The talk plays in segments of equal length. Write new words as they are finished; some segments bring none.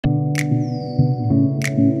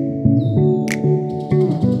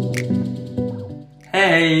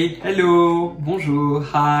Hey, hello, bonjour,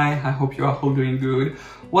 hi, I hope you are all doing good.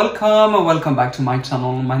 Welcome back to my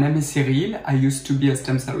channel. My name is Cyril. I used to be a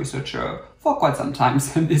stem cell researcher for quite some time,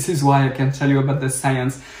 and this is why I can tell you about the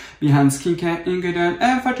science behind skincare ingredient.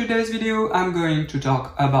 And for today's video, I'm going to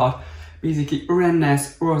talk about basically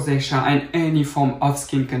redness, rosacea, and any form of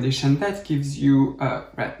skin condition that gives you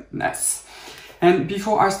redness. And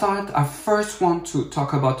before I start, I first want to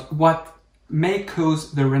talk about what may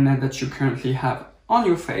cause the redness that you currently have on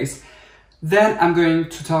your face. Then I'm going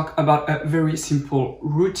to talk about a very simple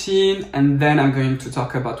routine, and then I'm going to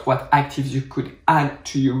talk about what actives you could add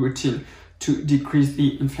to your routine to decrease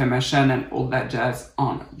the inflammation and all that jazz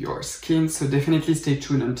on your skin. So definitely stay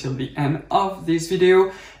tuned until the end of this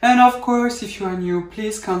video. And of course, if you are new,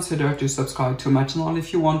 please consider to subscribe to my channel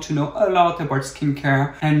if you want to know a lot about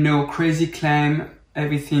skincare and no crazy claim.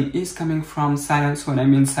 Everything is coming from science. When I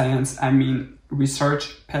mean science, I mean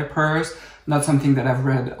research papers, not something that I've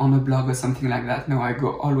read on a blog or something like that. No, I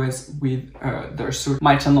go always with the source.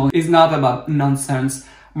 My channel is not about nonsense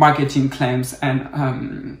marketing claims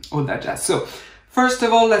and all that jazz. So first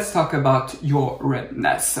of all, let's talk about your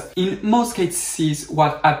redness. In most cases,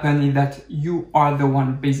 what happens is that you are the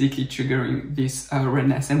one basically triggering this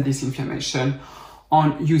redness and this inflammation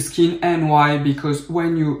on your skin. And why? Because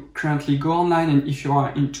when you currently go online, and if you are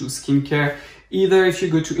into skincare, either if you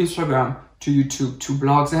go to Instagram, to YouTube, to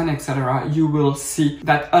blogs, and etc., you will see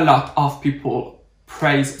that a lot of people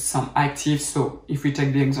praise some actives. So if we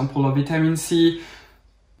take the example of vitamin C,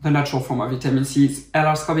 the natural form of vitamin C is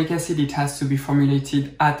L-ascorbic acid. It has to be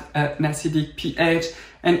formulated at an acidic pH.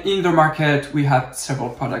 And in the market, we have several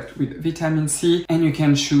products with vitamin C, and you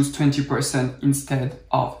can choose 20% instead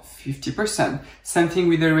of 50%. Same thing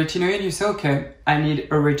with the retinoid. You say, okay, I need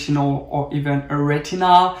a retinol or even a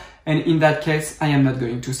retinol. And in that case, I am not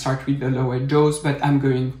going to start with the lower dose, but I'm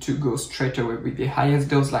going to go straight away with the highest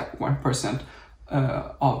dose, like 1%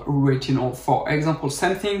 of retinol, for example.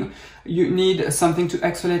 Same thing, you need something to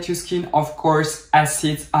exfoliate your skin. Of course,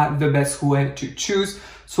 acids are the best way to choose.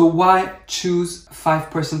 So why choose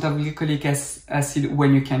 5% of glycolic acid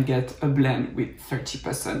when you can get a blend with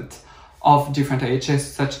 30% of different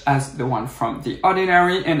AHAs, such as the one from The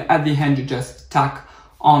Ordinary? And at the end, you just tack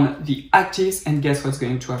on the actives, and guess what's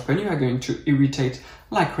going to happen? You are going to irritate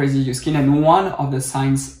like crazy your skin. And one of the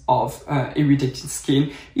signs of irritated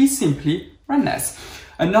skin is simply redness.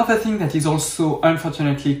 Another thing that is also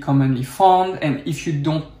unfortunately commonly found, and if you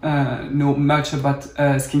don't know much about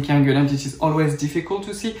skincare ingredients, it is always difficult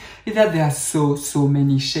to see, is that there are so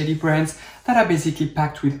many shady brands that are basically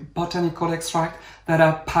packed with botanical extract, that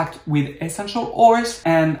are packed with essential oils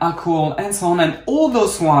and alcohol and so on. And all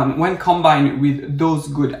those one, when combined with those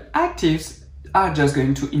good actives, are just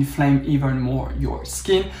going to inflame even more your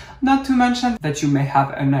skin. Not to mention that you may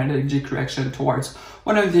have an allergic reaction towards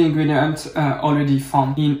one of the ingredients already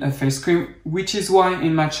found in a face cream, which is why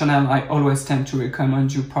in my channel I always tend to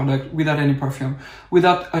recommend you product without any perfume,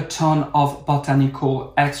 without a ton of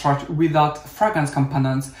botanical extract, without fragrance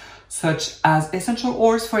components such as essential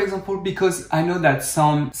oils, for example, because I know that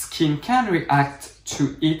some skin can react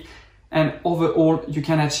to it. And overall, you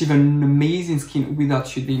can achieve an amazing skin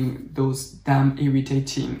without using those damn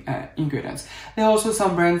irritating ingredients. There are also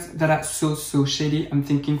some brands that are so shady. I'm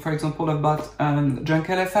thinking, for example, about Drunk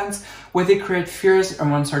Elephants, where they create fears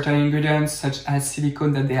around certain ingredients, such as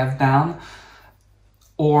silicone that they have down,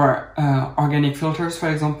 or organic filters, for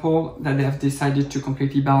example, that they have decided to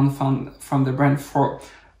completely ban from the brand for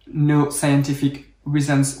no scientific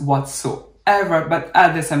reasons whatsoever. But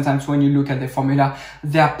at the same time, when you look at the formula,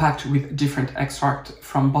 they are packed with different extract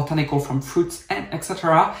from botanical, from fruits, and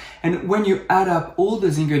etc. And when you add up all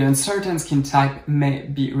those ingredients, certain skin type may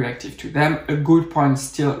be reactive to them. A good point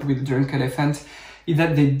still with Drunk Elephant is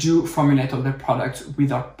that they do formulate all their products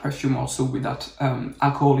without perfume, also without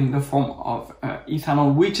alcohol in the form of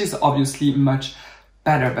ethanol, which is obviously much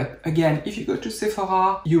better. But again, if you go to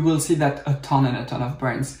Sephora, you will see that a ton of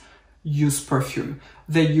brands use perfume.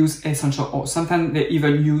 They use essential oils. Sometimes they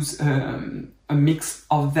even use a mix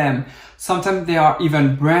of them. Sometimes there are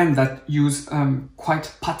even brands that use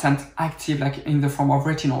quite potent active, like in the form of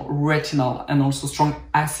retinol, and also strong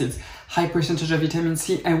acids, high percentage of vitamin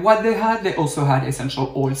C. And what they had, they also had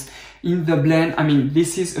essential oils in the blend. I mean,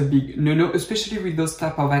 this is a big no-no, especially with those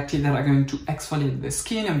type of actives that are going to exfoliate the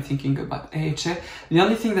skin. I'm thinking about AHA. The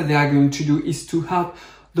only thing that they are going to do is to help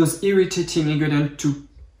those irritating ingredients to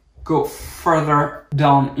go further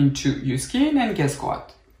down into your skin, and guess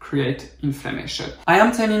what? Create inflammation. I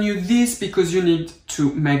am telling you this because you need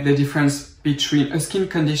to make the difference between a skin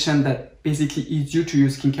condition that basically is due to your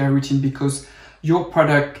skincare routine because your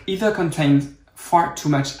product either contains far too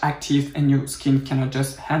much active and your skin cannot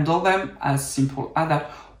just handle them, as simple as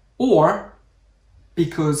that, or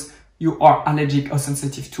because you are allergic or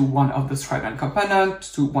sensitive to one of those fragrant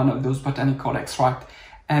components, to one of those botanical extract,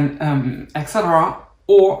 and etc.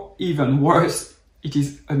 Or even worse, it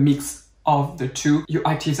is a mix of the two. Your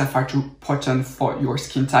actives are far too potent for your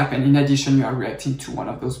skin type, and in addition, you are reacting to one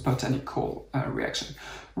of those botanical reactions.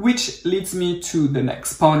 Which leads me to the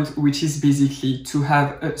next point, which is basically to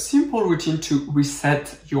have a simple routine to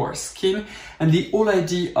reset your skin. And the whole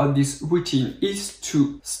idea of this routine is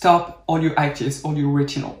to stop all your actives, all your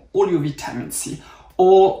retinol, all your vitamin C,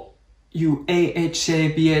 all your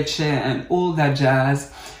AHA, BHA, and all that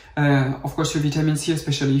jazz. Of course, your vitamin C,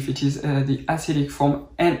 especially if it is the acidic form,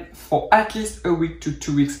 and for at least a week to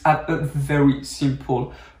 2 weeks, have a very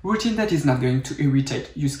simple routine that is not going to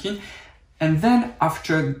irritate your skin. And then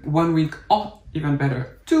after 1 week, or even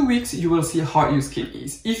better, 2 weeks, you will see how your skin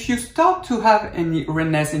is. If you start to have any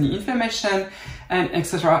redness, any inflammation, and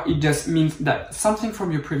etc., it just means that something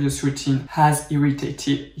from your previous routine has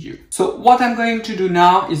irritated you. So what I'm going to do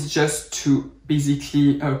now is just to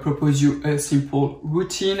basically propose you a simple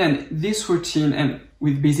routine, and this routine, and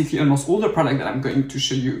with basically almost all the products that I'm going to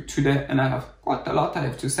show you today, and I have quite a lot I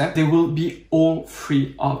have to say, they will be all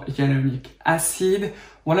free of hyaluronic acid.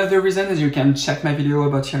 One of the reasons, as you can check my video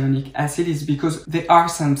about hyaluronic acid, is because there are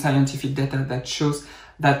some scientific data that shows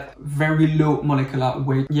that very low molecular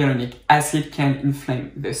weight hyaluronic acid can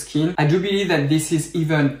inflame the skin. I do believe that this is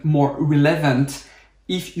even more relevant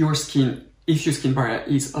if your skin barrier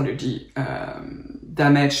is already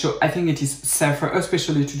damaged. So I think it is safer,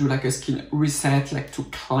 especially to do like a skin reset, like to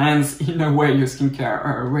cleanse in a way your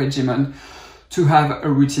skincare regimen, to have a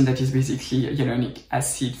routine that is basically hyaluronic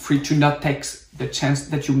acid free, to not take the chance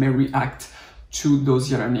that you may react to those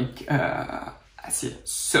hyaluronic acid.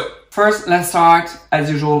 So first, let's start as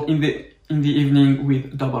usual in the evening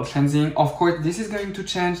with double cleansing. Of course, this is going to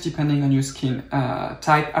change depending on your skin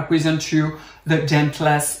type. I present you the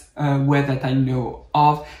gentlest way that I know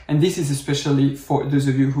of, and this is especially for those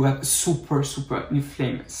of you who have super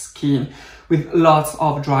inflamed skin with lots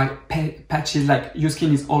of dry patches, like your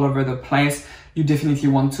skin is all over the place. You definitely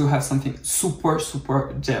want to have something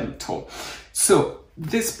super gentle. So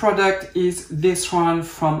this product is this one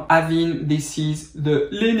from Avène. This is the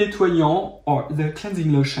lait nettoyant, or the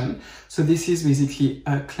cleansing lotion. So this is basically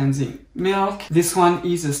a cleansing milk. This one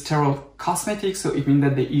is a sterile cosmetic, so it means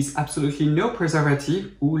that there is absolutely no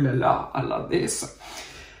preservative. Ooh la la, I love this.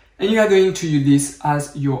 And you are going to use this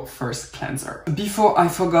as your first cleanser. Before I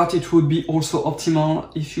forgot, it would be also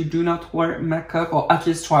optimal if you do not wear makeup, or at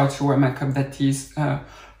least try to wear makeup that is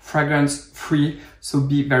fragrance free. So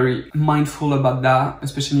be very mindful about that,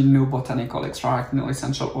 especially no botanical extract, no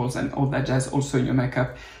essential oils, and all that jazz also in your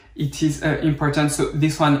makeup. It is important. So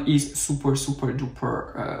this one is super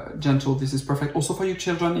duper gentle. This is perfect also for your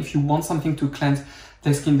children. If you want something to cleanse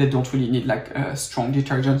their skin, they don't really need like a strong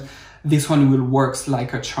detergent. This one will work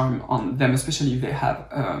like a charm on them, especially if they have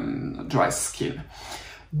dry skin.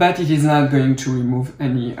 But it is not going to remove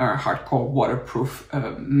any hardcore waterproof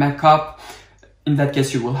makeup. In that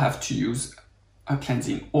case, you will have to use a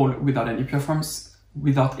cleansing oil without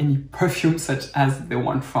any perfume, such as the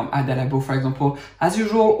one from Adalabo, for example. As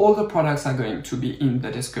usual, all the products are going to be in the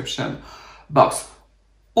description box.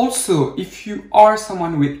 Also, if you are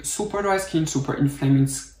someone with super dry skin, super inflamed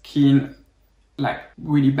skin, like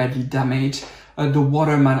really badly damaged, the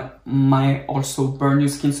water might also burn your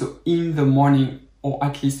skin. So in the morning, or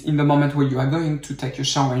at least in the moment where you are going to take your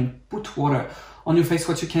shower and put water on your face,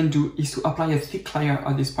 what you can do is to apply a thick layer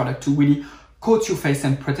of this product to really coat your face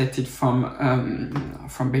and protect it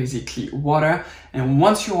from basically water. And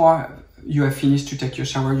once you have finished to take your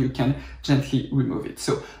shower, you can gently remove it.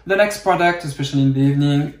 So the next product, especially in the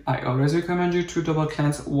evening, I always recommend you to double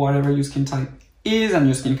cleanse whatever your skin type is and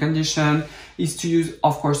your skin condition, is to use,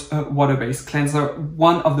 of course, a water-based cleanser.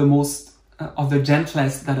 One of the most of the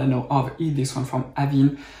gentlest that I know of is this one from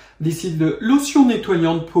Avène. This is the lotion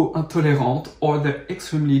nettoyante peau intolérante, or the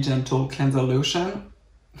extremely gentle cleanser lotion.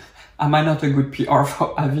 Am I not a good PR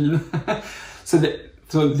for Avène?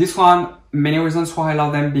 So this one, many reasons why I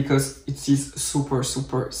love them, because it is super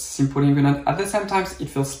simple ingredient. At the same time, it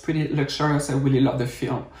feels pretty luxurious. I really love the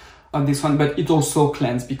feel of this one, but it also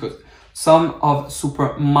cleanses, because some of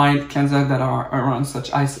super mild cleansers that are around,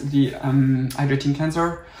 such as the hydrating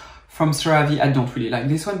cleanser from CeraVe, I don't really like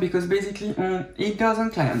this one, because basically it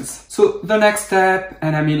doesn't cleanse. So the next step,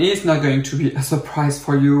 and I mean, it's not going to be a surprise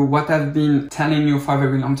for you, what I've been telling you for a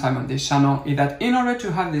very long time on this channel, is that in order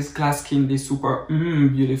to have this glass skin, this super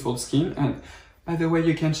beautiful skin, and by the way,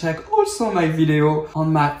 you can check also my video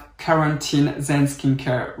on my quarantine Zen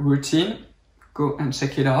skincare routine, go and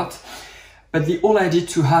check it out. But the whole idea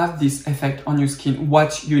to have this effect on your skin,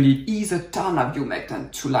 what you need is a ton of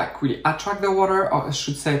humectant to like really attract the water, or I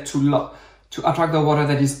should say to attract the water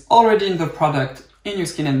that is already in the product in your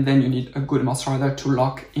skin, and then you need a good moisturizer to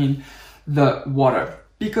lock in the water.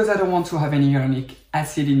 Because I don't want to have any hyaluronic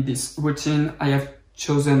acid in this routine, I have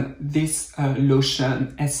chosen this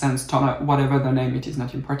lotion, essence, toner, whatever the name, it is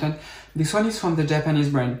not important. This one is from the Japanese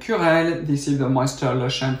brand Curel. This is the Moisture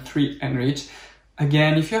Lotion 3 Enrich.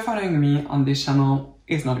 Again, if you're following me on this channel,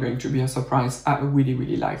 it's not going to be a surprise. I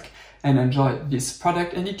really like and enjoy this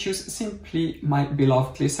product, and it uses simply my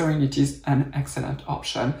beloved glycerin. It is an excellent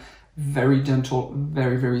option. Very gentle,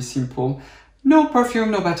 very simple. No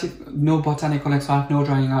perfume, no botanical extract, no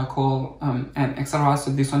drying alcohol, and etc.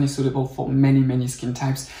 So this one is suitable for many skin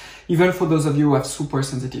types, even for those of you who have super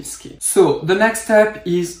sensitive skin. So the next step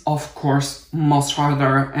is, of course,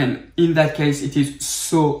 moisturizer, and in that case, it is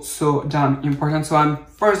so damn important. So I'm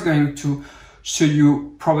first going to show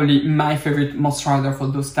you probably my favorite moisturizer for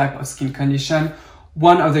those type of skin condition.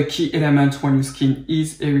 One of the key elements when your skin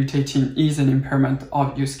is irritating is an impairment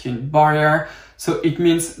of your skin barrier. So it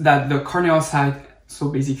means that the corneocyte, so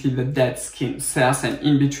basically the dead skin cells and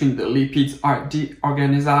in between the lipids, are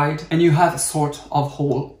deorganized, and you have sort of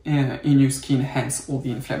hole in your skin, hence all the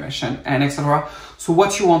inflammation and etc. So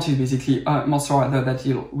what you want is basically a moisturizer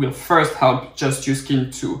that will first help just your skin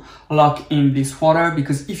to lock in this water,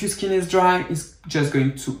 because if your skin is dry, it's just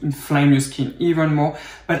going to inflame your skin even more.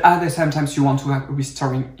 But at the same time, you want to have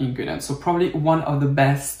restoring ingredients. So probably one of the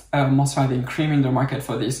best moisturizing cream in the market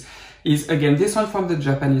for this is, again, this one from the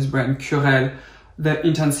Japanese brand Curel, the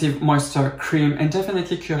Intensive Moisture Cream. And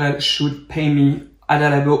definitely Curel should pay me at a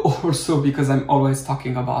level also, because I'm always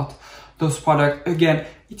talking about those products. Again,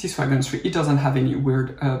 it is fragrance free. It doesn't have any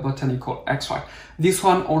weird botanical extract. This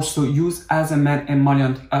one also used as a main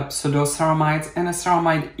emollient pseudoceramides, and a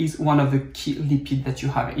ceramide is one of the key lipids that you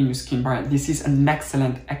have in your skin barrier. This is an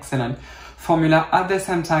excellent formula. At the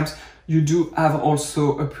same time, you do have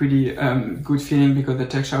also a pretty good feeling, because the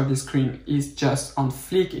texture of this cream is just on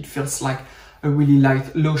fleek. It feels like a really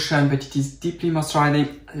light lotion, but it is deeply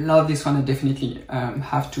moisturizing. I love this one. I definitely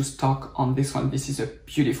have to stock on this one. This is a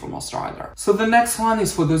beautiful moisturizer. So the next one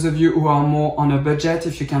is for those of you who are more on a budget,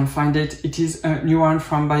 if you can find it. It is a new one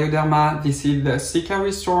from Bioderma. This is the Cica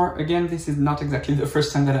Restore. Again, this is not exactly the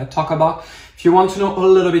first time that I talk about. If you want to know a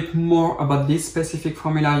little bit more about this specific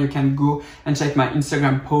formula, you can go and check my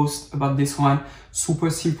Instagram post about this one. Super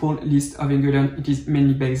simple list of ingredients. It is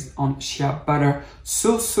mainly based on shea butter.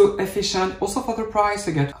 So efficient. Also for the price,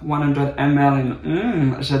 I get 100 ml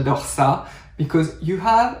and j'adore ça, because you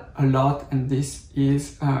have a lot, and this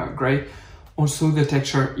is great. Also, the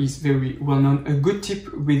texture is very well known. A good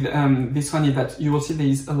tip with this one is that you will see there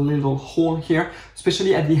is a little hole here,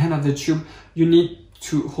 especially at the end of the tube. You need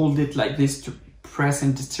to hold it like this to press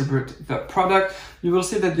and distribute the product. You will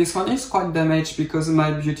see that this one is quite damaged because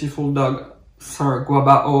my beautiful dog, Sir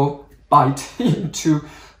Guabao, bite into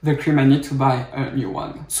the cream. I need to buy a new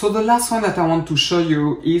one. So the last one that I want to show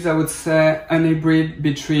you is, I would say, an hybrid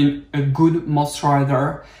between a good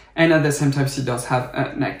moisturizer and at the same time it does have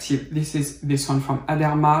an active. This is this one from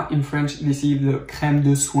Aderma. In French, this is the crème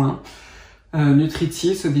de soin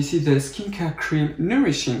nutritive. So this is the skincare cream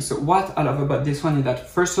nourishing. So what I love about this one is that,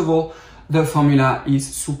 first of all, the formula is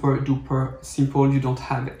super duper simple. You don't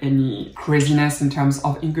have any craziness in terms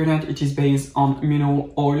of ingredient. It is based on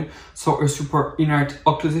mineral oil, so a super inert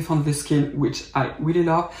occlusive on the skin, which I really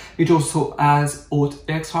love. It also has oat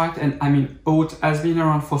extract, and I mean, oat has been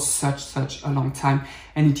around for such a long time,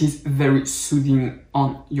 and it is very soothing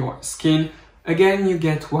on your skin. Again, you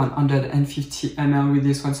get 150 ml with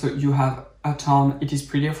this one, so you have a ton. It is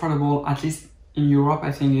pretty affordable, at least in Europe,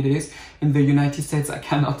 I think it is. In the United States, I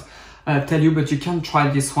cannot tell you, but you can try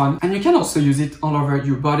this one, and you can also use it all over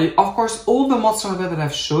your body. Of course, all the moisturizer that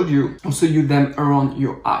I've showed you, also use them around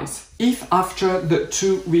your eyes. If after the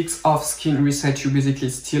 2 weeks of skin reset, you basically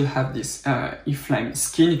still have this inflamed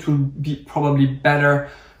skin, it will be probably better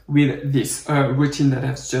with this routine that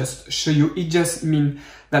I've just shown you. It just means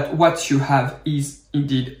that what you have is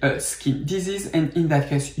indeed a skin disease, and in that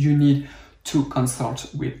case, you need to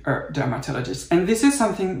consult with a dermatologist. And this is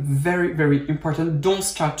something very important. Don't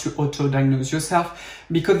start to auto-diagnose yourself,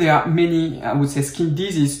 because there are many, I would say, skin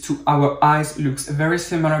diseases to our eyes looks very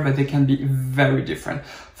similar, but they can be very different.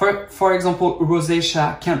 For example,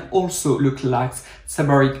 rosacea can also look like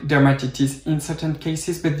seborrheic dermatitis in certain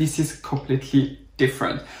cases, but this is completely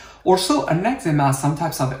different. Also, an eczema, some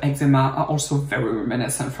types of eczema are also very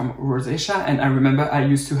reminiscent from rosacea. And I remember I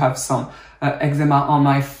used to have some eczema on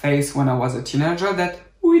my face when I was a teenager that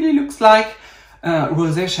really looks like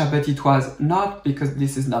rosacea, but it was not, because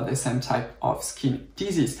this is not the same type of skin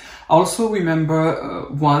disease. I also remember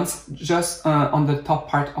once, just on the top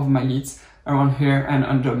part of my lids, around here and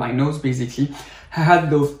under my nose basically, I had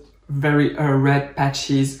those very red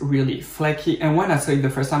patches, really flaky, and when I saw it the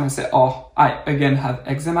first time I said, oh, I again have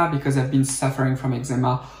eczema, because I've been suffering from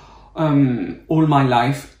eczema all my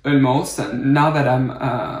life almost, and now that I'm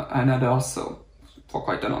an adult, so for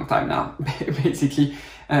quite a long time now basically,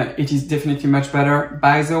 it is definitely much better.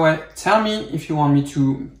 By the way, tell me if you want me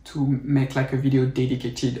to make like a video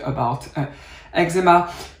dedicated about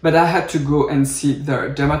eczema, but I had to go and see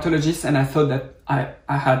the dermatologist, and I thought that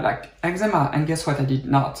I had like eczema, and guess what? I did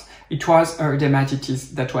not. It was a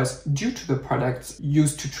dermatitis that was due to the products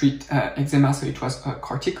used to treat eczema, so it was a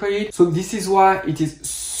corticoid. So this is why it is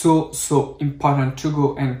so important to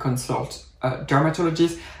go and consult a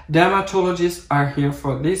dermatologist. Dermatologists are here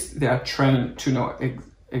for this. They are trained to know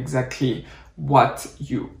exactly what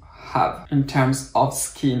you have in terms of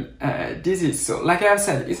skin disease. So like I have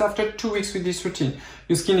said, it's after 2 weeks with this routine,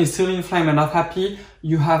 your skin is still inflamed and not happy,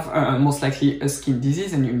 you have most likely a skin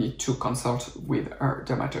disease, and you need to consult with a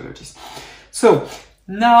dermatologist. So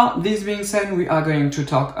now, this being said, we are going to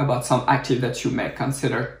talk about some active that you may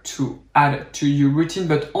consider to add to your routine,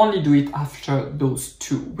 but only do it after those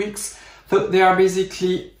 2 weeks. So there are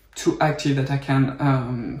basically 2 active that I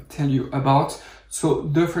can tell you about. So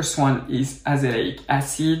the first one is azelaic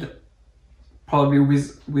acid, probably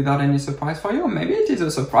without any surprise for you, or maybe it is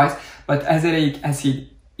a surprise, but azelaic acid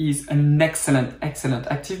is an excellent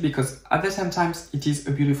active, because at the same time it is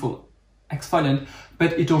a beautiful exfoliant,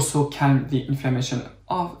 but it also calms the inflammation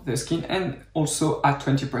of the skin, and also at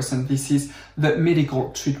 20%, this is the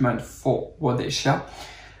medical treatment for rosacea.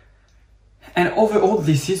 And overall,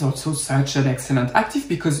 this is also such an excellent active,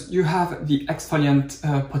 because you have the exfoliant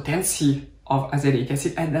potency of azelaic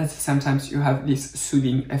acid, and at the same time you have this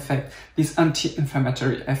soothing effect, this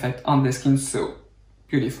anti-inflammatory effect on the skin. So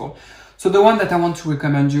beautiful. So the one that I want to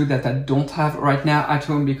recommend you that I don't have right now at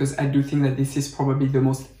home, because I do think that this is probably the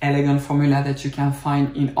most elegant formula that you can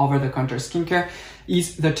find in over-the-counter skincare,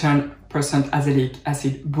 is the 10% azelaic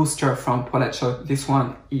acid booster from Paula Choice. This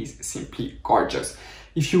one is simply gorgeous.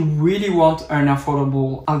 If you really want an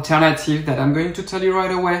affordable alternative that I'm going to tell you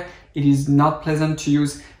right away, it is not pleasant to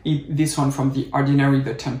use, this one from The Ordinary,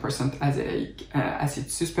 the 10% azelaic acid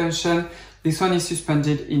suspension. This one is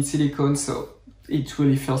suspended in silicone, so it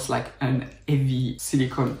really feels like an heavy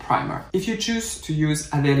silicone primer. If you choose to use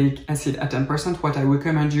azelaic acid at 10%, what I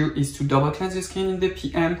recommend you is to double cleanse your skin in the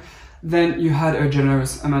PM. Then you add a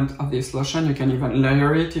generous amount of this lotion. You can even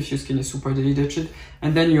layer it if your skin is super dehydrated.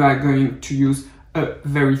 And then you are going to use a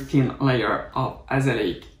very thin layer of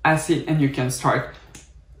azelaic acid, and you can start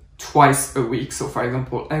twice a week. So for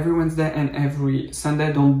example, every Wednesday and every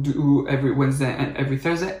Sunday. Don't do every Wednesday and every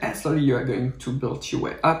Thursday, and slowly you are going to build your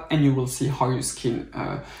way up, and you will see how your skin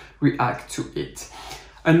react to it.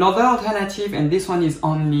 Another alternative, and this one is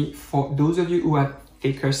only for those of you who have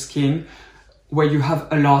thicker skin, where you have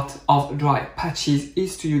a lot of dry patches,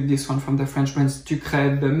 is to use this one from the French brands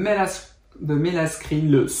Ducret, the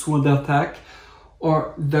Melascreen, le Soin d'Attaque,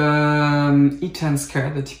 or the Intense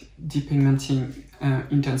Care, the depigmenting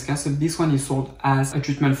Intense Care. So this one is sold as a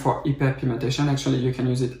treatment for hyperpigmentation. Actually, you can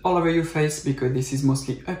use it all over your face, because this is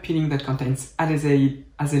mostly a peeling that contains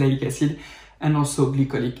azelaic acid and also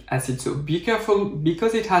glycolic acid. So be careful,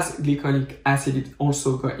 because it has glycolic acid, it's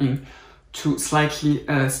also going to slightly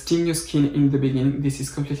sting your skin in the beginning. This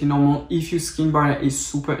is completely normal. If your skin barrier is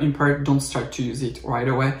super impaired, don't start to use it right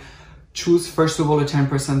away. Choose first of all a 10%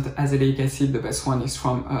 azelaic acid. The best one is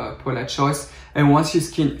from Paula Choice. And once your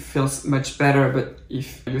skin feels much better, but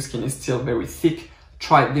if your skin is still very thick,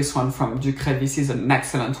 try this one from Ducret. This is an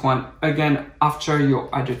excellent one. Again, after your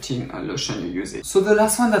hydrating lotion, you use it. So the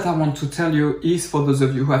last one that I want to tell you is for those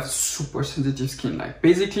of you who have super sensitive skin. Like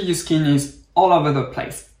basically your skin is all over the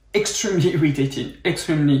place, extremely irritated,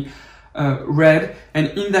 extremely red, and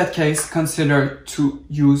in that case consider to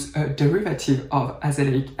use a derivative of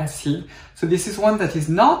azelaic acid. So this is one that is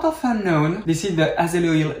not often known. This is the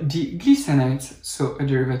azelaic D-glycinate, so a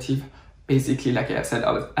derivative basically, like I said,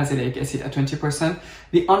 of azelaic acid at 20%.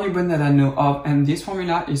 The only brand that I know of, and this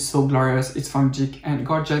formula is so glorious, it's from Jick and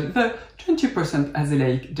Gorget, the 20%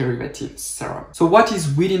 azelaic derivative serum. So what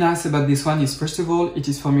is really nice about this one is, first of all, it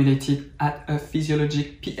is formulated at a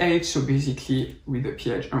physiologic pH, so basically with a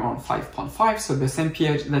pH around 5.5, so the same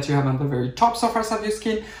pH that you have on the very top surface of your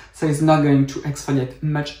skin, so it's not going to exfoliate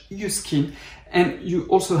much your skin. And you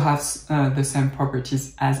also have the same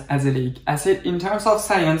properties as azelaic acid. In terms of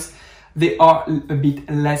science, they are a bit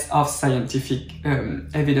less of scientific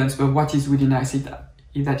evidence, but what is really nice is that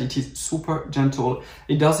is that it is super gentle.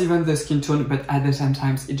 It does even the skin tone, but at the same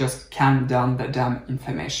time, it just calms down the derm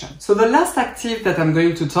inflammation. So the last active that I'm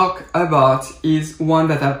going to talk about is one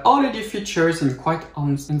that I've already featured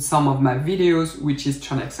in some of my videos, which is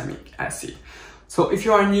tranexamic acid. So if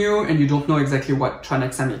you are new and you don't know exactly what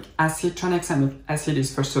tranexamic acid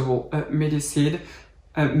is first of all a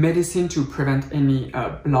medicine to prevent any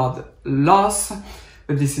blood loss,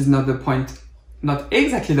 but this is not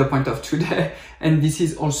exactly the point of today. And this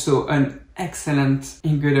is also an excellent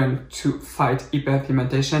ingredient to fight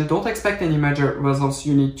hyperpigmentation. Don't expect any major results.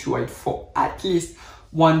 You need to wait for at least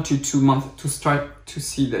 1 to 2 months to start to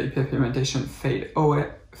see the hyperpigmentation fade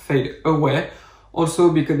away.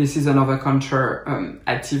 Also, because this is an over-counter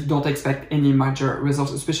active, don't expect any major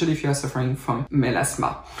results, especially if you are suffering from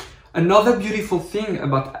melasma. Another beautiful thing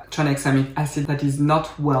about tranexamic acid that is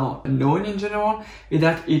not well known in general is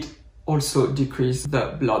that it also decreases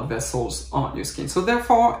the blood vessels on your skin. So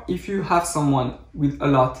therefore, if you have someone with a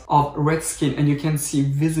lot of red skin and you can see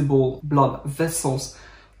visible blood vessels,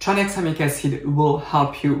 tranexamic acid will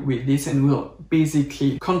help you with this and will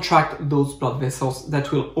basically contract those blood vessels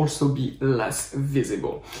that will also be less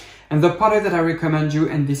visible. And the product that I recommend you,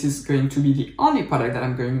 and this is going to be the only product that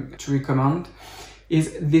I'm going to recommend,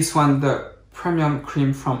 is this one, the premium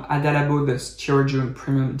cream from Adalabo, the Styroderm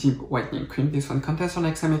Premium Deep Whitening Cream. This one contains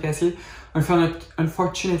tranexamic acid.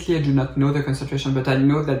 Unfortunately, I do not know the concentration, but I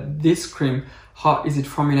know that this cream, how is it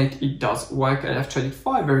formulated, it does work. I have tried it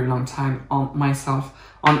for a very long time on myself,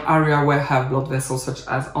 on area where I have blood vessels, such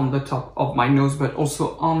as on the top of my nose, but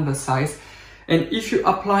also on the sides. And if you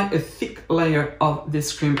apply a thick layer of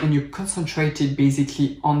this cream and you concentrate it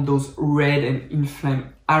basically on those red and inflamed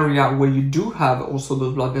area where you do have also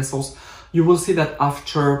those blood vessels, you will see that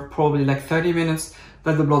after probably like 30 minutes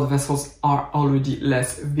that the blood vessels are already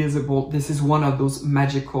less visible. This is one of those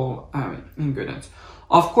magical ingredients.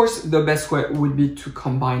 Of course, the best way would be to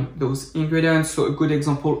combine those ingredients. So a good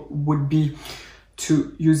example would be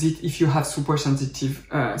to use it if you have super sensitive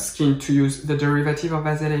skin, to use the derivative of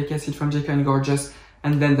azelaic acid from JK & Gorgeous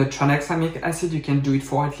and then the tranexamic acid. You can do it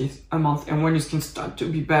for at least a month, and when your skin starts to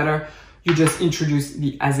be better, you just introduce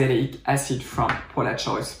the azelaic acid from Paula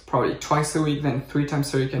Choice, probably twice a week, then 3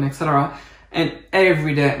 times a week, and etc. And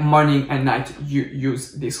every day, morning and night, you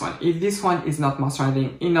use this one. If this one is not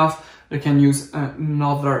moisturizing enough, you can use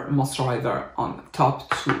another moisturizer on top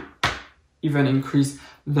to even increase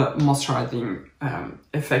the moisturizing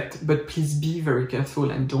effect. But please be very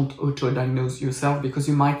careful and don't auto-diagnose yourself, because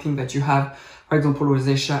you might think that you have, for example,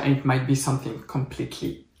 rosacea, and it might be something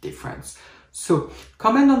completely different. So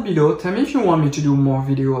comment down below, tell me if you want me to do more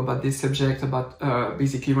video about this subject, about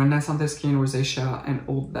basically redness on the skin, rosacea, and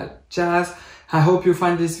all that jazz. I hope you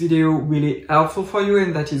find this video really helpful for you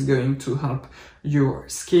and that is going to help your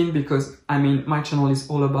skin, because I mean, my channel is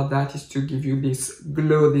all about that, is to give you this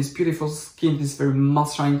glow, this beautiful skin, this very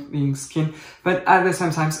moisturizing skin. But at the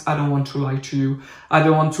same time, I don't want to lie to you. I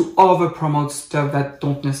don't want to over promote stuff that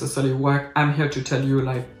don't necessarily work. I'm here to tell you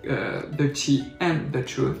like the tea and the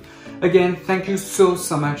truth. Again, thank you so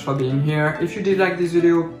much for being here. If you did like this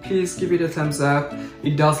video, please give it a thumbs up.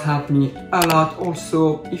 It does help me a lot.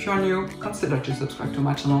 Also, if you're new, consider to subscribe to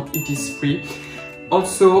my channel. It is free.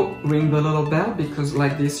 Also, ring the little bell, because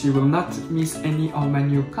like this you will not miss any of my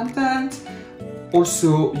new content.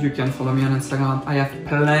 Also, you can follow me on Instagram. I have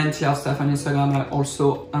plenty of stuff on Instagram. I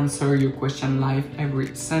also answer your question live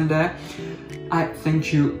every Sunday. I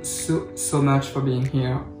thank you so much for being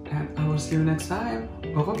here, and I will see you next time.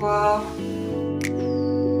 Au revoir.